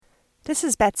This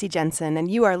is Betsy Jensen,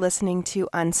 and you are listening to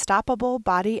Unstoppable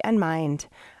Body and Mind,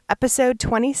 Episode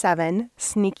 27,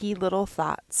 Sneaky Little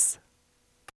Thoughts.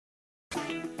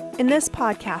 In this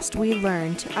podcast, we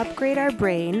learn to upgrade our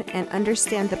brain and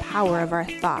understand the power of our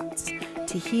thoughts,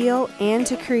 to heal and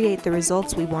to create the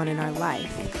results we want in our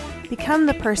life. Become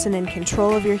the person in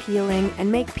control of your healing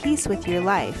and make peace with your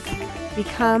life.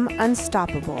 Become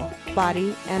unstoppable,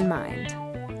 body and mind.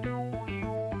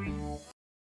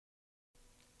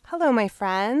 Hello, my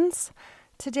friends.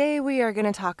 Today we are going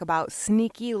to talk about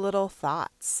sneaky little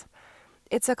thoughts.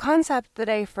 It's a concept that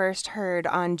I first heard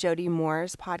on Jody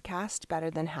Moore's podcast,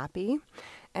 Better Than Happy,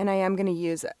 and I am going to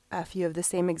use a few of the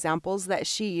same examples that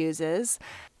she uses.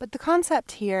 But the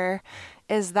concept here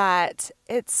is that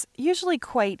it's usually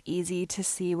quite easy to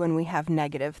see when we have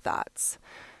negative thoughts.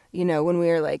 You know, when we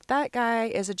are like, that guy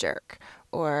is a jerk,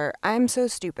 or I'm so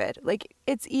stupid. Like,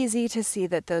 it's easy to see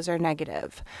that those are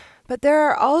negative. But there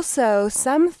are also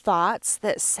some thoughts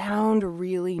that sound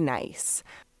really nice.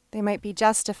 They might be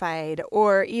justified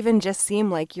or even just seem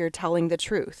like you're telling the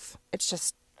truth. It's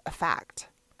just a fact.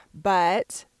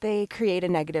 But they create a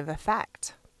negative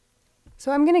effect.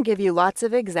 So I'm going to give you lots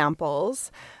of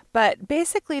examples, but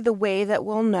basically the way that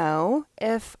we'll know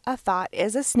if a thought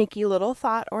is a sneaky little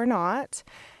thought or not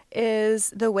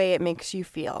is the way it makes you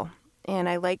feel. And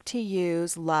I like to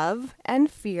use love and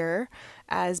fear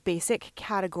as basic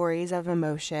categories of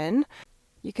emotion.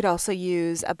 You could also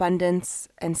use abundance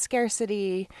and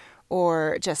scarcity,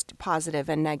 or just positive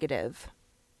and negative.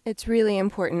 It's really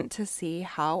important to see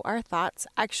how our thoughts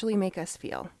actually make us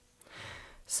feel.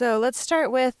 So let's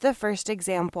start with the first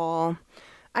example.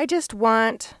 I just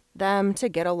want them to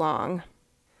get along.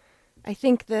 I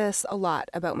think this a lot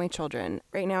about my children.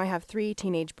 Right now I have 3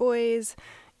 teenage boys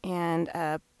and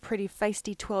a pretty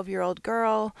feisty 12-year-old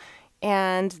girl,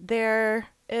 and there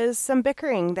is some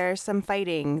bickering, there's some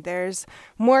fighting, there's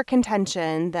more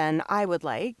contention than I would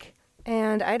like,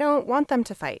 and I don't want them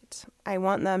to fight. I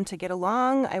want them to get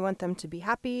along, I want them to be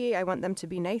happy, I want them to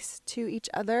be nice to each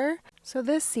other. So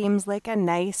this seems like a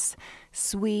nice,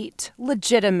 sweet,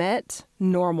 legitimate,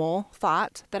 normal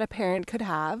thought that a parent could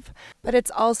have, but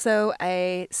it's also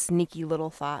a sneaky little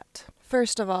thought.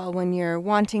 First of all, when you're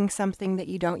wanting something that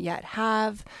you don't yet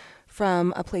have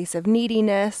from a place of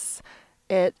neediness,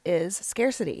 it is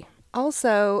scarcity.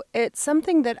 Also, it's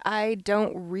something that I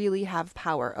don't really have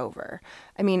power over.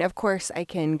 I mean, of course, I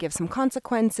can give some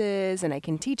consequences and I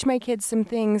can teach my kids some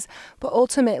things, but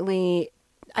ultimately,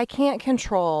 I can't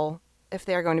control if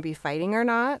they're going to be fighting or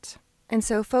not. And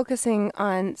so focusing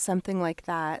on something like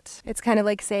that, it's kind of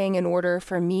like saying, in order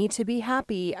for me to be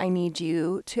happy, I need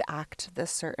you to act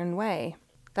this certain way.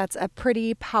 That's a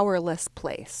pretty powerless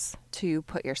place to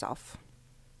put yourself.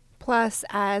 Plus,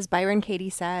 as Byron Katie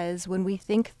says, when we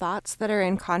think thoughts that are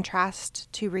in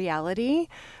contrast to reality,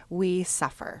 we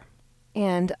suffer.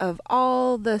 And of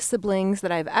all the siblings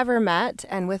that I've ever met,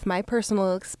 and with my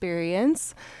personal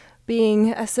experience,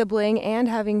 being a sibling and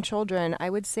having children, I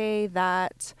would say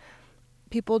that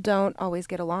people don't always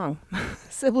get along.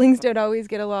 Siblings don't always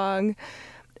get along.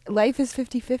 Life is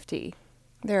 50-50.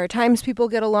 There are times people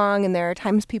get along and there are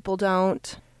times people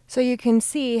don't. So you can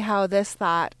see how this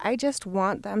thought, I just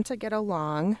want them to get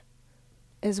along,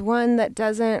 is one that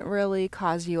doesn't really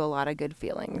cause you a lot of good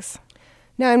feelings.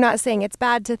 Now, I'm not saying it's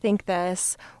bad to think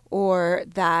this, or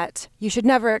that you should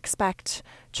never expect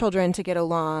children to get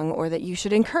along, or that you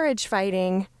should encourage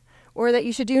fighting, or that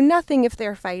you should do nothing if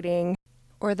they're fighting,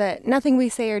 or that nothing we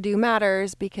say or do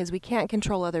matters because we can't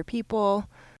control other people.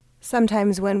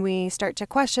 Sometimes when we start to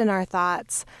question our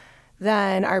thoughts,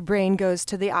 then our brain goes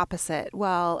to the opposite.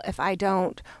 Well, if I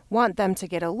don't want them to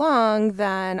get along,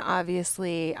 then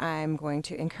obviously I'm going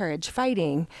to encourage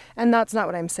fighting. And that's not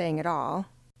what I'm saying at all.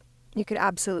 You could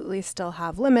absolutely still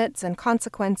have limits and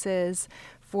consequences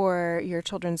for your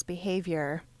children's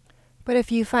behavior. But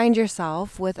if you find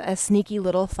yourself with a sneaky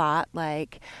little thought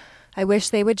like, I wish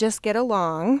they would just get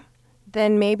along,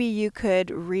 then maybe you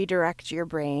could redirect your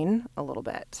brain a little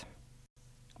bit.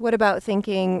 What about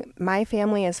thinking, my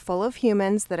family is full of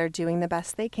humans that are doing the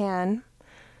best they can.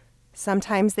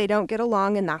 Sometimes they don't get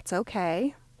along and that's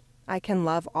okay. I can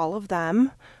love all of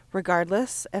them,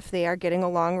 regardless if they are getting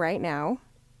along right now.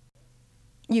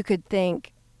 You could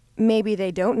think, maybe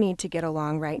they don't need to get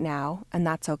along right now and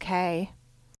that's okay.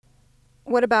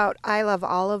 What about I love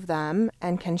all of them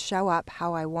and can show up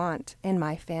how I want in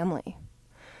my family?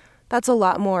 That's a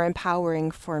lot more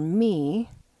empowering for me.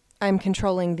 I'm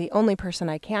controlling the only person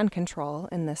I can control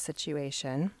in this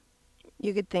situation.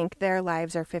 You could think their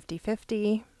lives are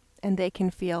 50-50 and they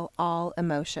can feel all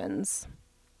emotions.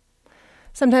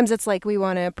 Sometimes it's like we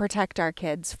want to protect our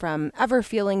kids from ever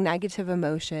feeling negative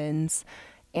emotions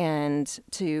and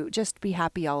to just be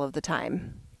happy all of the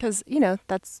time. Because,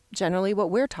 that's generally what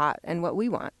we're taught and what we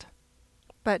want.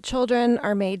 But children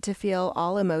are made to feel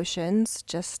all emotions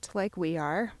just like we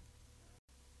are.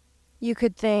 You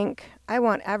could think, I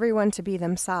want everyone to be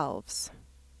themselves.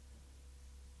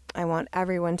 I want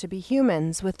everyone to be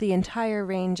humans with the entire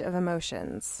range of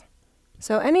emotions.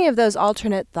 So any of those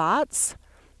alternate thoughts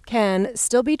can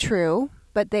still be true,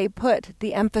 but they put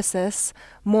the emphasis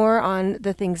more on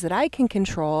the things that I can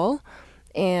control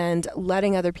and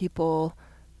letting other people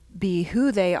be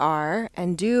who they are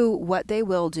and do what they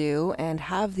will do and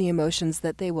have the emotions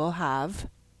that they will have.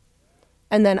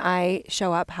 And then I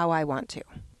show up how I want to.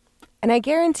 And I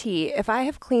guarantee if I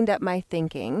have cleaned up my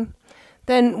thinking,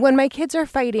 then when my kids are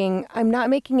fighting, I'm not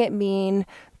making it mean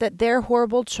that they're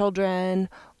horrible children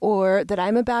or that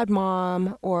I'm a bad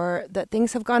mom or that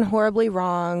things have gone horribly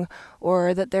wrong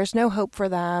or that there's no hope for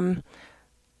them.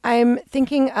 I'm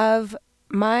thinking of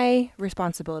my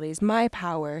responsibilities, my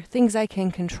power, things I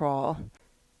can control.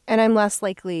 And I'm less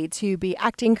likely to be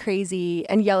acting crazy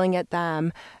and yelling at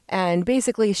them and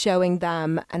basically showing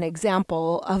them an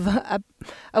example of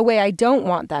a way I don't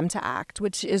want them to act,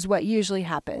 which is what usually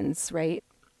happens, right?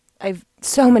 I've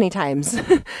so many times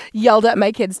yelled at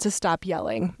my kids to stop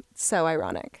yelling. It's so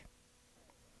ironic.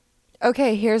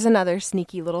 Okay, here's another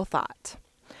sneaky little thought.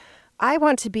 I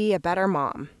want to be a better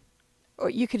mom. Or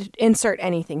you could insert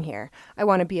anything here. I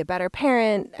want to be a better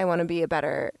parent. I want to be a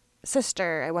better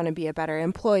sister. I want to be a better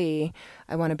employee.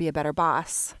 I want to be a better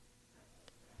boss.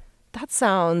 That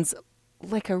sounds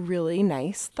like a really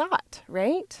nice thought,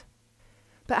 right?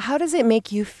 But how does it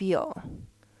make you feel?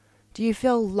 Do you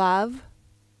feel love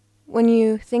when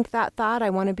you think that thought? I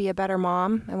want to be a better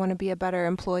mom. I want to be a better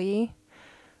employee.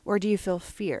 Or do you feel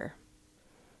fear?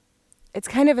 It's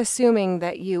kind of assuming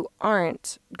that you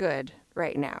aren't good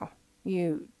right now.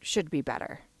 You should be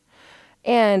better.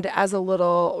 And as a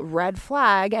little red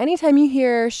flag, anytime you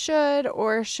hear should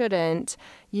or shouldn't,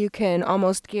 you can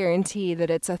almost guarantee that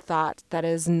it's a thought that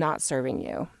is not serving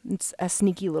you. It's a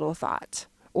sneaky little thought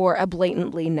or a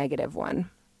blatantly negative one.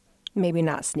 Maybe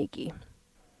not sneaky.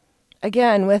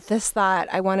 Again, with this thought,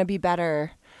 I want to be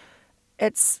better,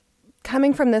 it's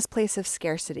coming from this place of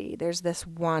scarcity. There's this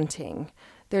wanting.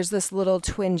 There's this little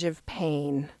twinge of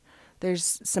pain.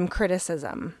 There's some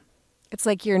criticism. It's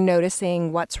like you're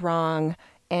noticing what's wrong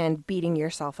and beating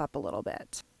yourself up a little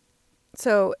bit.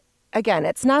 So again,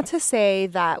 it's not to say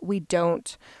that we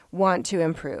don't want to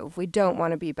improve. We don't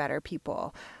want to be better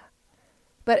people.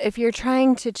 But if you're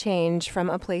trying to change from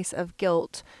a place of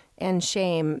guilt and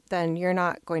shame, then you're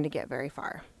not going to get very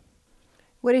far.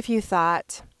 What if you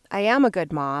thought, I am a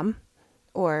good mom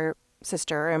or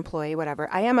sister or employee, whatever.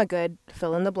 I am a good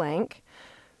fill in the blank,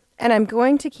 and I'm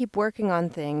going to keep working on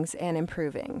things and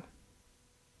improving.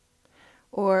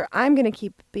 Or I'm going to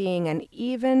keep being an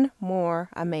even more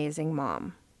amazing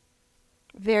mom.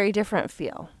 Very different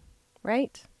feel,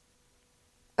 right?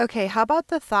 Okay, how about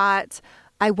the thought,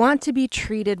 I want to be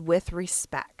treated with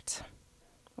respect.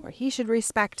 Or he should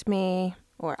respect me,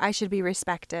 or I should be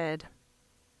respected.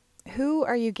 Who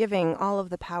are you giving all of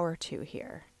the power to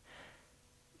here?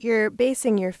 You're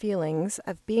basing your feelings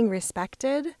of being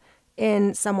respected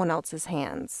in someone else's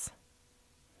hands.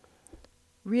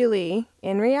 Really,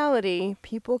 in reality,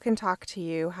 people can talk to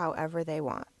you however they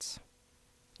want.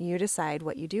 You decide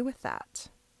what you do with that.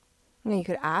 You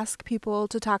could ask people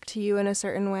to talk to you in a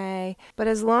certain way, but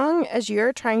as long as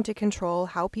you're trying to control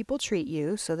how people treat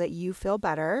you so that you feel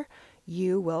better,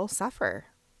 you will suffer.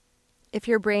 If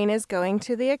your brain is going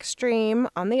to the extreme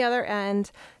on the other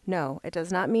end, no, it does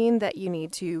not mean that you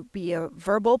need to be a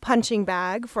verbal punching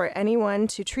bag for anyone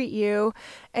to treat you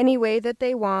any way that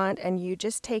they want, and you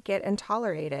just take it and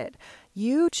tolerate it.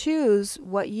 You choose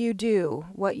what you do,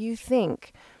 what you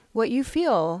think, what you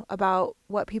feel about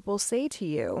what people say to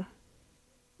you.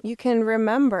 You can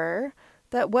remember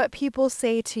that what people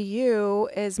say to you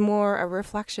is more a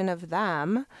reflection of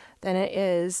them than it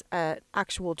is an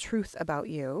actual truth about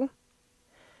you.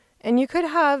 And you could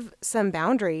have some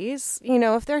boundaries.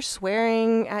 If they're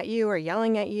swearing at you or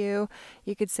yelling at you,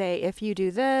 you could say, if you do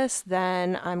this,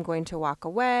 then I'm going to walk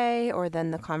away, or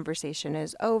then the conversation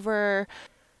is over.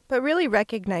 But really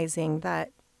recognizing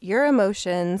that your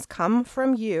emotions come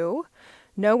from you.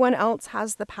 No one else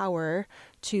has the power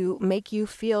to make you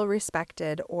feel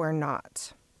respected or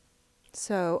not.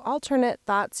 So alternate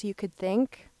thoughts you could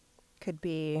think could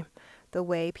be, the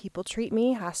way people treat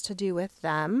me has to do with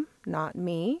them, not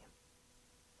me.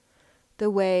 The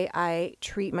way I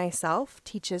treat myself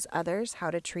teaches others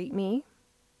how to treat me.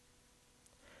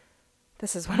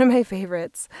 This is one of my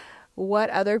favorites.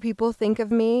 What other people think of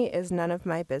me is none of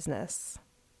my business.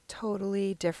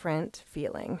 Totally different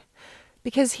feeling.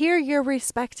 Because here you're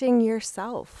respecting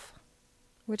yourself,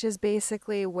 which is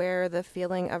basically where the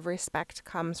feeling of respect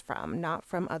comes from, not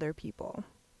from other people.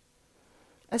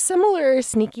 A similar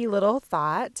sneaky little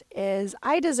thought is,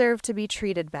 I deserve to be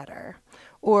treated better,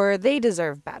 or they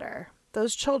deserve better.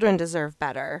 Those children deserve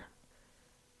better.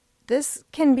 This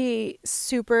can be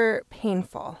super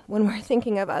painful when we're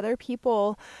thinking of other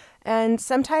people, and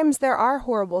sometimes there are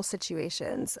horrible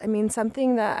situations. I mean,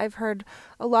 something that I've heard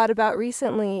a lot about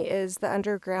recently is the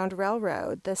Underground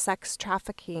Railroad, the sex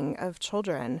trafficking of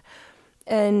children.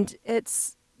 And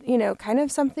it's, kind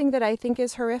of something that I think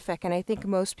is horrific, and I think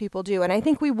most people do. And I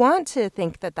think we want to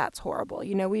think that that's horrible.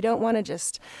 We don't want to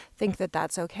just think that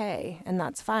that's okay, and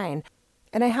that's fine.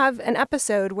 And I have an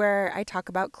episode where I talk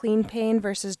about clean pain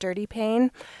versus dirty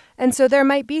pain. And so there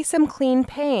might be some clean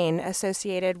pain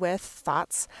associated with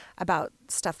thoughts about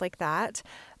stuff like that.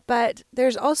 But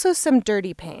there's also some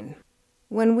dirty pain.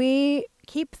 When we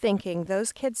keep thinking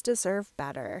those kids deserve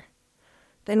better,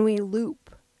 then we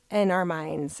loop in our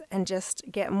minds and just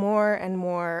get more and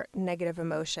more negative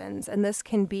emotions. And this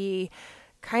can be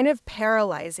kind of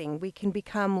paralyzing. We can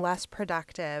become less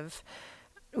productive.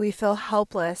 We feel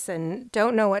helpless and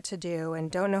don't know what to do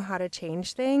and don't know how to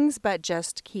change things, but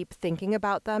just keep thinking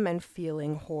about them and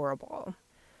feeling horrible.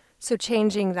 So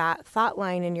changing that thought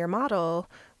line in your model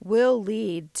will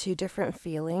lead to different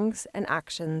feelings and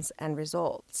actions and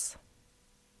results.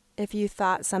 If you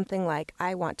thought something like,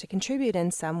 I want to contribute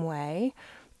in some way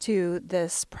to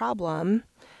this problem,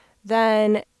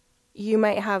 then you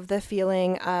might have the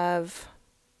feeling of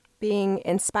being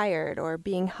inspired or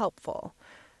being helpful.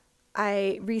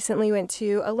 I recently went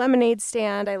to a lemonade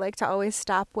stand. I like to always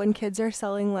stop when kids are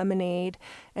selling lemonade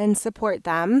and support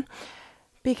them,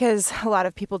 because a lot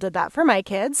of people did that for my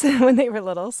kids when they were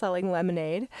little, selling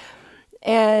lemonade.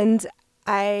 And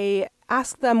I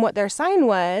asked them what their sign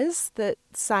was, the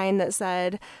sign that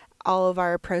said, all of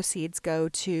our proceeds go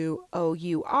to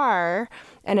OUR,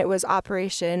 and it was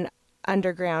Operation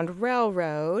Underground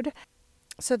Railroad.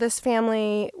 So this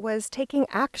family was taking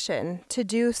action to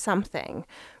do something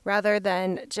rather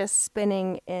than just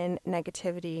spinning in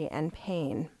negativity and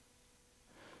pain.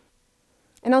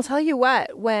 And I'll tell you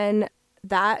what, when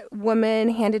that woman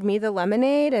handed me the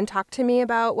lemonade and talked to me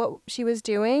about what she was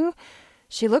doing,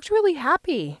 she looked really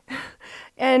happy.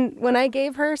 And when I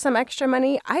gave her some extra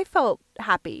money, I felt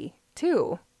happy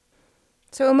too.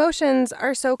 So emotions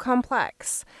are so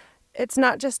complex. It's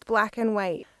not just black and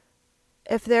white.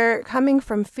 If they're coming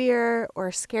from fear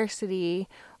or scarcity,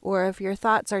 or if your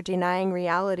thoughts are denying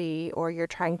reality or you're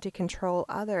trying to control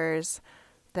others,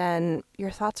 then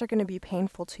your thoughts are going to be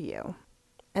painful to you.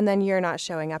 And then you're not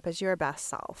showing up as your best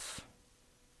self.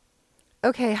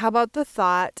 Okay, how about the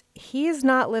thought, he's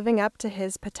not living up to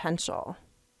his potential?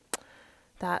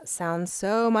 That sounds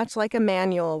so much like a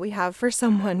manual we have for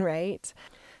someone, right?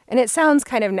 And it sounds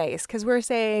kind of nice because we're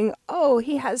saying, oh,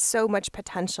 he has so much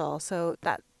potential. So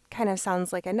that kind of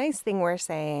sounds like a nice thing we're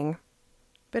saying.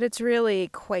 But it's really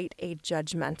quite a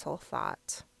judgmental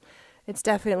thought. It's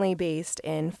definitely based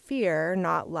in fear,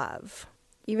 not love.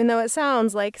 Even though it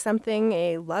sounds like something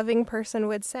a loving person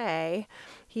would say,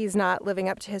 he's not living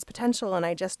up to his potential and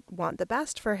I just want the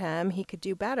best for him, he could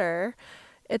do better,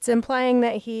 it's implying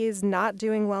that he's not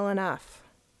doing well enough.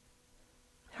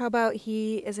 How about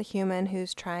he is a human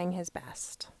who's trying his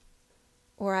best?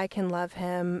 Or I can love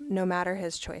him no matter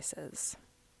his choices.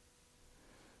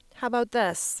 How about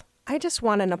this? I just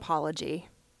want an apology.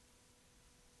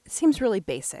 It seems really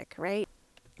basic, right?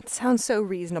 It sounds so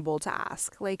reasonable to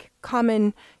ask, like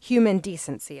common human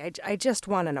decency. I just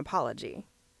want an apology.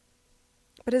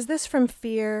 But is this from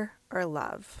fear or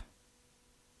love?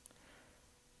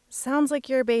 Sounds like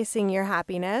you're basing your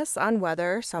happiness on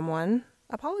whether someone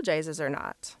apologizes or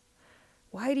not.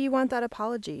 Why do you want that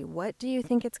apology? What do you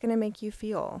think it's going to make you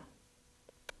feel?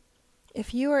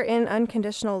 If you are in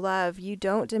unconditional love, you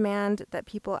don't demand that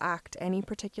people act any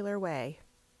particular way.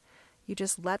 You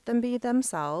just let them be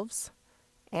themselves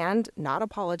and not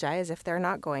apologize if they're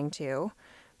not going to.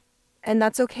 And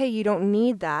that's okay. You don't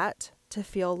need that to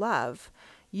feel love.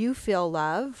 You feel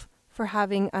love for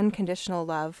having unconditional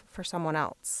love for someone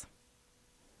else.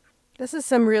 This is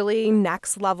some really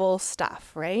next level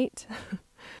stuff, right?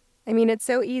 I mean, it's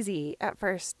so easy at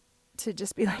first to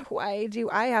just be like, why do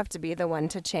I have to be the one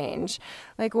to change?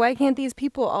 Like, why can't these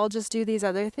people all just do these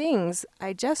other things?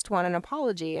 I just want an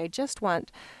apology. I just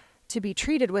want to be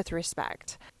treated with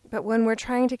respect. But when we're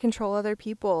trying to control other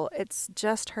people, it's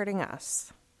just hurting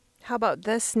us. How about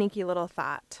this sneaky little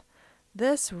thought?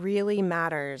 This really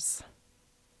matters.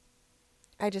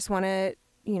 I just want to,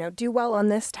 do well on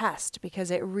this test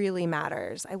because it really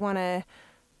matters. I want to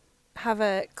have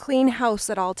a clean house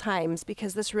at all times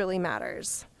because this really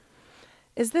matters.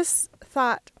 Is this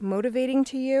thought motivating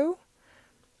to you?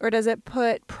 Or does it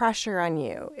put pressure on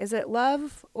you? Is it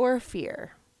love or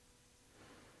fear?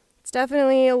 It's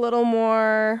definitely a little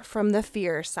more from the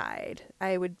fear side.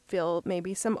 I would feel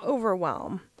maybe some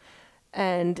overwhelm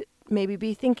and maybe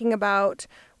be thinking about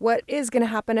what is going to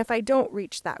happen if I don't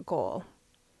reach that goal.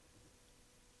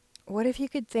 What if you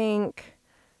could think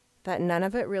that none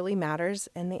of it really matters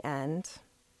in the end?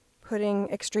 Putting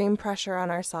extreme pressure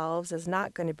on ourselves is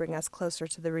not going to bring us closer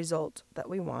to the result that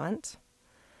we want.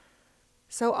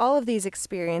 So all of these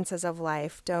experiences of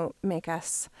life don't make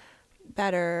us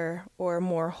better or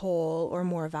more whole or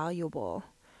more valuable.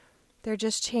 They're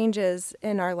just changes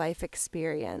in our life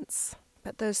experience.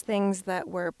 But those things that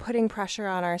we're putting pressure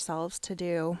on ourselves to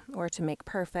do or to make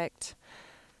perfect,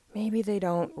 maybe they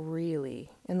don't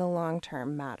really, in the long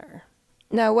term, matter.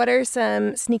 Now, what are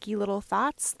some sneaky little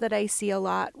thoughts that I see a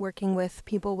lot working with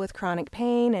people with chronic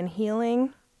pain and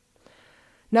healing?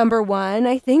 Number one,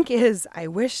 I think, is I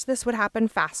wish this would happen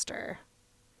faster.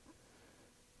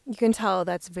 You can tell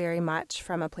that's very much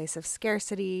from a place of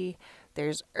scarcity.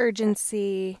 There's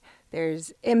urgency.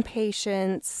 There's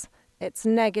impatience. It's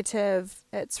negative.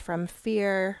 It's from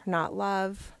fear, not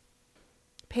love.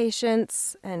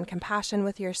 Patience and compassion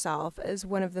with yourself is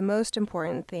one of the most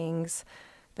important things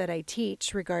that I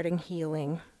teach regarding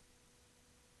healing.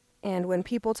 And when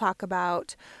people talk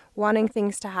about wanting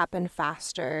things to happen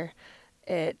faster,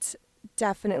 it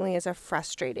definitely is a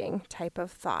frustrating type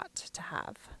of thought to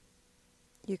have.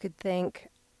 You could think,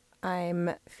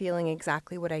 I'm feeling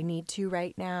exactly what I need to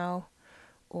right now,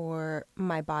 or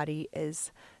my body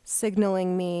is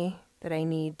signaling me that I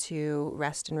need to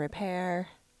rest and repair.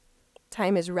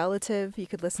 Time is relative. You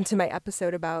could listen to my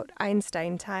episode about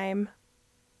Einstein time.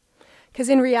 Because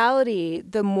in reality,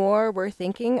 the more we're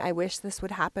thinking, I wish this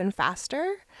would happen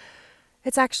faster,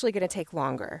 it's actually going to take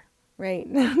longer, right?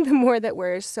 The more that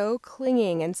we're so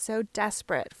clinging and so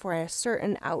desperate for a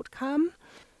certain outcome,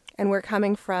 and we're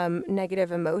coming from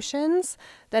negative emotions,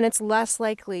 then it's less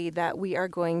likely that we are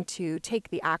going to take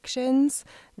the actions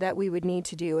that we would need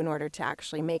to do in order to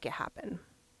actually make it happen.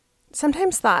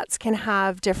 Sometimes thoughts can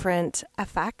have different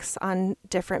effects on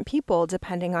different people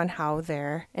depending on how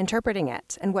they're interpreting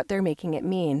it and what they're making it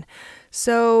mean.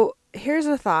 So here's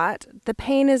a thought: the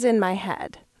pain is in my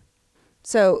head.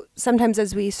 So sometimes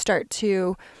as we start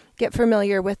to get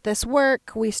familiar with this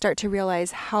work, we start to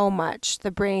realize how much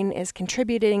the brain is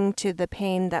contributing to the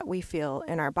pain that we feel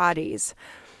in our bodies.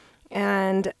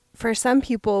 And for some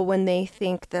people, when they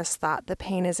think this thought, the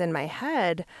pain is in my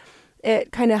head,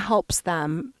 it kind of helps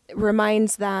them,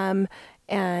 reminds them,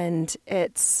 and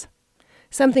it's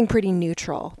something pretty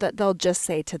neutral that they'll just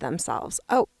say to themselves,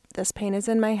 oh, this pain is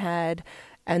in my head,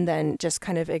 and then just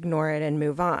kind of ignore it and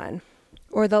move on.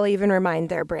 Or they'll even remind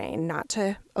their brain not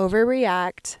to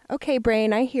overreact. Okay,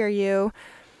 brain, I hear you.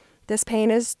 This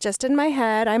pain is just in my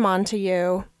head. I'm on to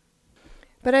you.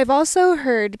 But I've also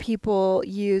heard people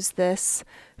use this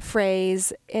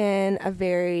phrase in a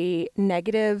very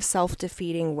negative,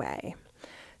 self-defeating way.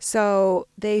 So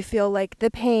they feel like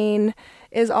the pain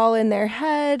is all in their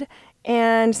head,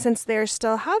 and since they're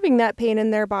still having that pain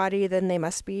in their body, then they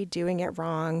must be doing it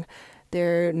wrong.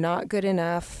 They're not good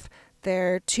enough.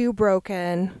 They're too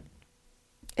broken.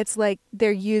 It's like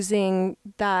they're using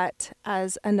that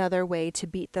as another way to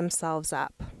beat themselves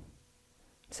up.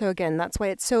 So again, that's why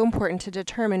it's so important to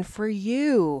determine for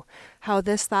you how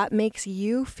this thought makes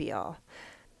you feel.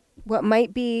 What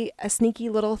might be a sneaky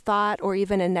little thought or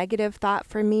even a negative thought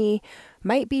for me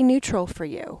might be neutral for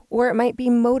you, or it might be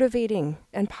motivating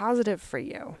and positive for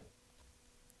you.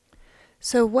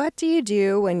 So what do you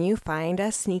do when you find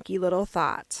a sneaky little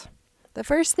thought? The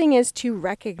first thing is to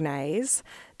recognize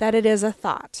that it is a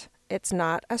thought. It's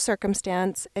not a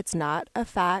circumstance. It's not a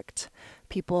fact.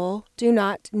 People do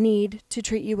not need to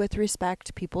treat you with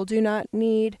respect. People do not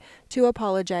need to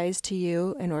apologize to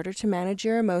you in order to manage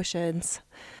your emotions.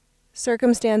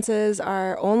 Circumstances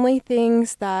are only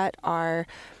things that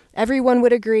everyone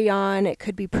would agree on. It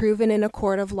could be proven in a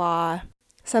court of law.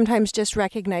 Sometimes just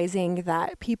recognizing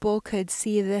that people could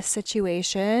see this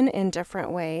situation in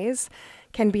different ways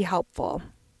can be helpful.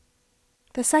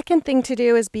 The second thing to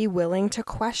do is be willing to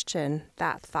question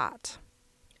that thought.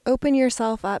 Open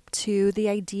yourself up to the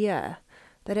idea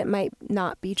that it might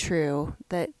not be true,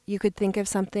 that you could think of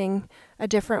something a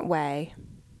different way.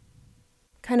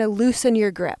 Kind of loosen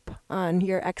your grip on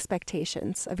your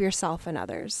expectations of yourself and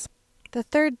others. The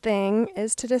third thing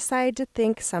is to decide to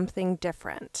think something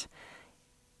different.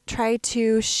 try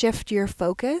to shift your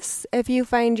focus if you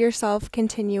find yourself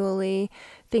continually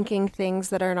thinking things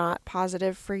that are not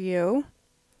positive for you.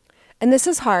 And this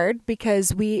is hard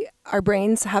because our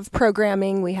brains have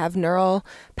programming, we have neural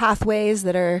pathways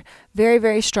that are very,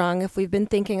 very strong. If we've been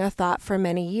thinking a thought for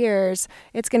many years,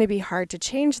 it's going to be hard to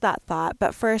change that thought.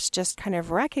 But first, just kind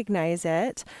of recognize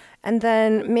it, and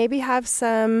then maybe have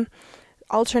some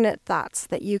alternate thoughts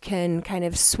that you can kind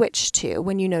of switch to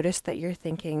when you notice that you're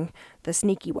thinking the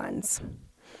sneaky ones.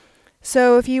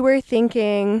 So if you were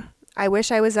thinking, I wish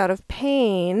I was out of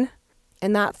pain,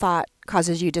 and that thought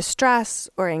causes you distress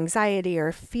or anxiety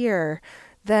or fear,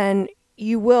 then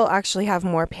you will actually have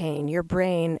more pain. Your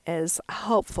brain is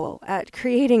helpful at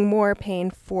creating more pain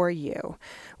for you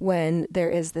when there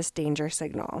is this danger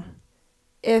signal.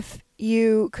 If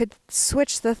you could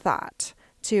switch the thought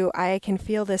to, I can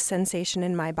feel this sensation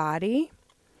in my body,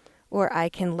 or I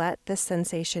can let this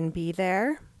sensation be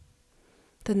there,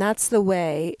 then that's the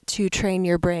way to train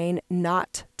your brain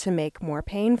not to make more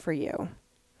pain for you.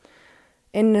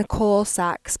 In Nicole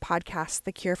Sachs' podcast,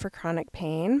 The Cure for Chronic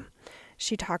Pain,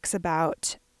 she talks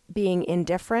about being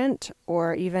indifferent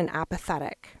or even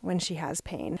apathetic when she has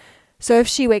pain. So if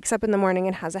she wakes up in the morning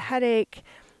and has a headache,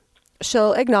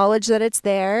 she'll acknowledge that it's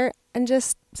there and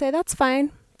just say, that's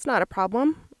fine. It's not a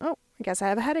problem. Oh, I guess I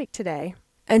have a headache today.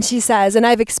 And she says, and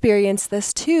I've experienced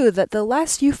this too, that the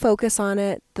less you focus on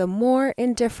it, the more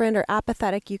indifferent or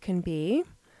apathetic you can be,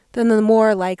 then the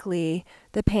more likely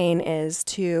the pain is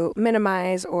to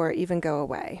minimize or even go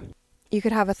away. You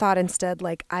could have a thought instead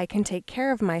like, I can take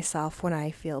care of myself when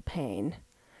I feel pain.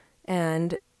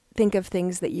 And think of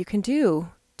things that you can do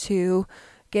to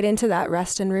get into that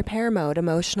rest and repair mode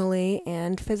emotionally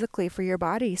and physically for your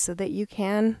body so that you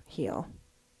can heal.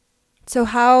 So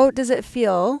how does it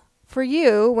feel for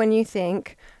you when you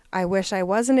think, I wish I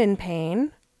wasn't in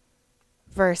pain,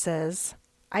 versus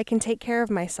I can take care of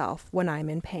myself when I'm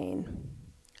in pain?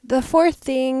 The fourth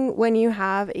thing when you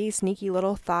have a sneaky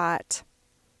little thought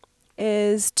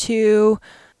is to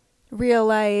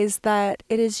realize that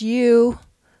it is you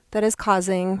that is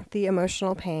causing the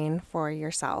emotional pain for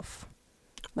yourself.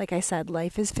 Like I said,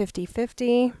 life is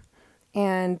 50-50,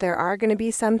 and there are going to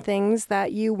be some things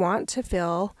that you want to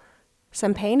feel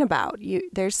some pain about.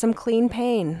 There's some clean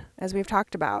pain, as we've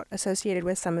talked about, associated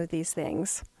with some of these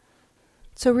things.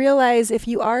 So realize if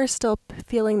you are still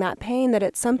feeling that pain, that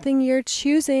it's something you're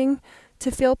choosing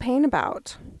to feel pain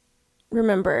about.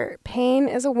 Remember, pain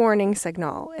is a warning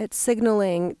signal. It's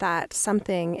signaling that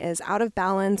something is out of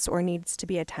balance or needs to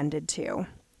be attended to,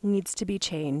 needs to be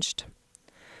changed.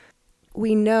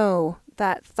 We know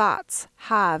that thoughts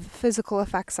have physical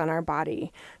effects on our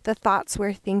body. The thoughts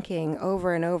we're thinking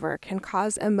over and over can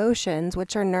cause emotions,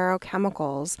 which are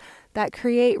neurochemicals, that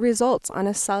create results on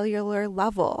a cellular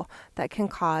level that can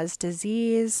cause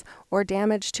disease or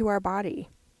damage to our body.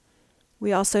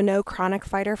 We also know chronic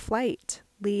fight or flight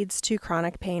leads to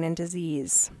chronic pain and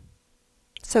disease.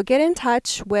 So get in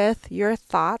touch with your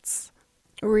thoughts,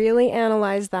 really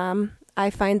analyze them. I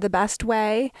find the best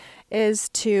way is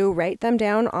to write them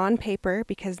down on paper,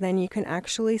 because then you can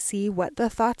actually see what the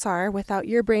thoughts are without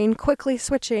your brain quickly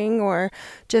switching or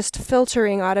just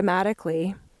filtering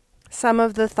automatically. Some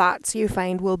of the thoughts you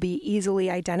find will be easily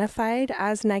identified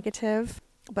as negative,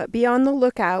 but be on the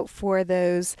lookout for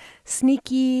those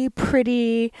sneaky,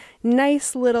 pretty,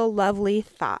 nice little lovely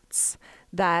thoughts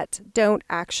that don't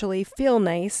actually feel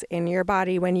nice in your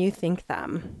body when you think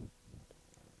them.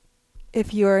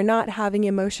 If you're not having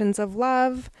emotions of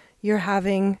love, you're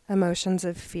having emotions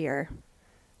of fear.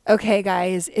 Okay,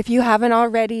 guys, if you haven't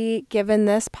already given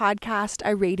this podcast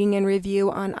a rating and review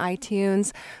on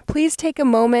iTunes, please take a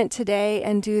moment today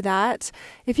and do that.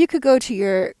 If you could go to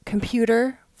your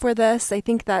computer for this, I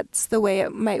think that's the way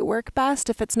it might work best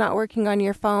if it's not working on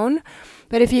your phone.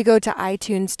 But if you go to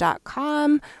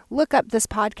iTunes.com, look up this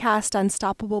podcast,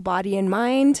 Unstoppable Body and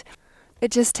Mind. It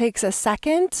just takes a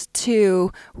second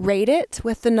to rate it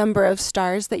with the number of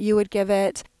stars that you would give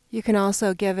it. You can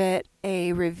also give it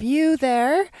a review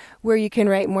there where you can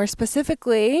write more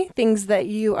specifically things that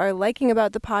you are liking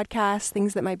about the podcast,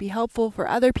 things that might be helpful for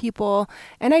other people.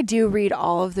 And I do read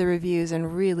all of the reviews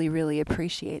and really, really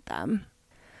appreciate them.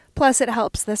 Plus, it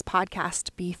helps this podcast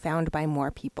be found by more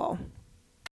people.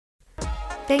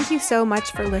 Thank you so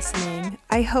much for listening.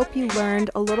 I hope you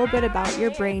learned a little bit about your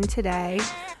brain today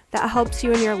that helps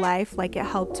you in your life like it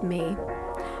helped me.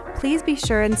 Please be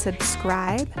sure and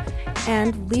subscribe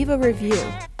and leave a review.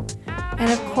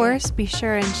 And of course, be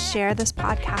sure and share this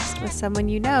podcast with someone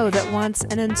you know that wants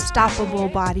an unstoppable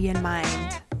body and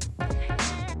mind.